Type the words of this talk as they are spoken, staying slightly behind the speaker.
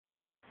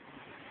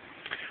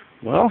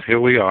Well, here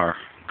we are.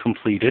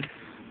 Completed.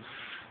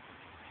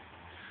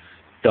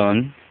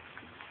 Done.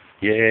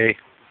 Yay.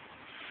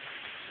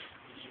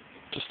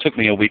 Just took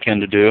me a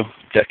weekend to do,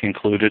 deck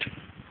included.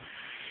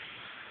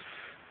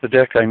 The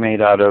deck I made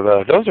out of,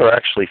 those are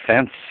actually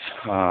fence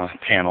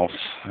panels,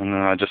 and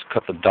then I just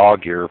cut the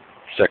dog ear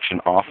section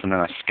off, and then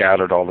I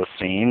scattered all the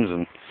seams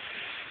and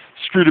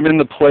screwed them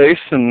into place,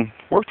 and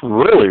worked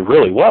really,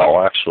 really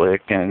well, actually.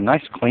 Again,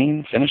 nice,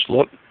 clean, finished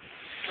look.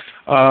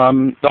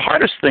 The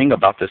hardest thing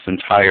about this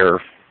entire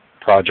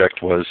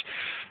project was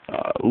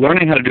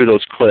learning how to do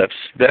those clips.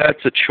 That's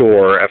a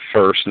chore at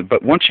first,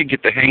 but once you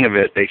get the hang of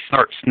it, they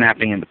start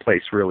snapping into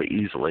place really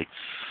easily.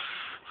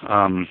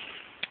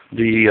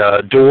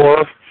 The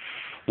door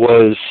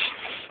was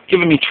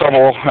giving me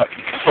trouble at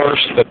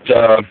first,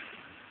 but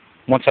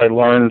once I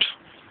learned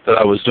that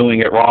I was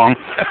doing it wrong,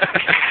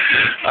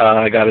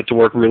 I got it to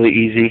work really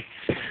easy.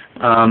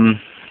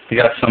 We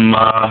got some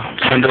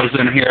windows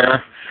in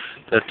here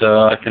that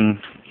I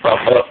can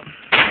prop up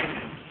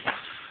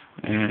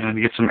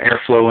and get some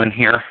airflow in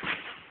here.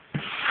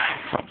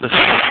 Prop this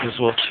up as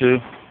well too.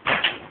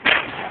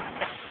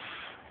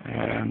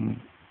 And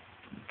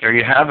there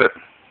you have it.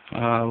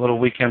 A little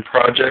weekend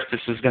project.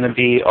 This is going to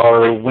be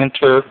our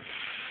winter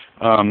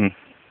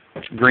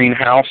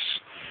greenhouse.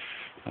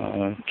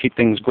 Keep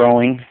things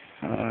growing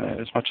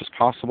as much as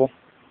possible.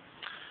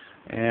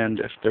 And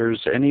if there's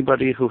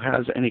anybody who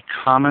has any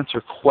comments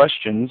or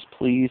questions,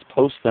 please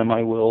post them.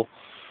 I will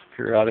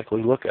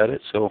periodically look at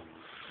it, so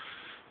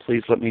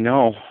please let me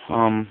know.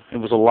 It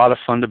was a lot of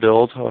fun to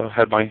build. I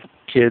had my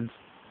kid,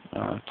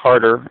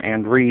 Carter,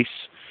 and Reese,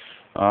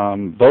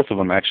 both of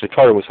them actually.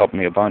 Carter was helping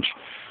me a bunch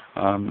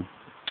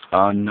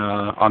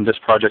on this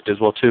project as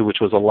well too,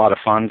 which was a lot of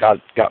fun.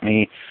 Got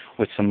me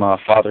with some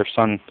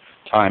father-son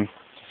time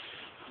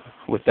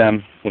with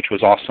them, which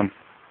was awesome.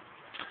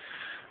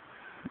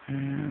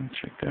 And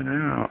check that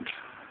out.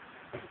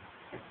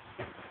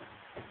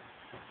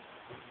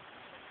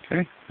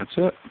 Okay, that's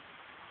it.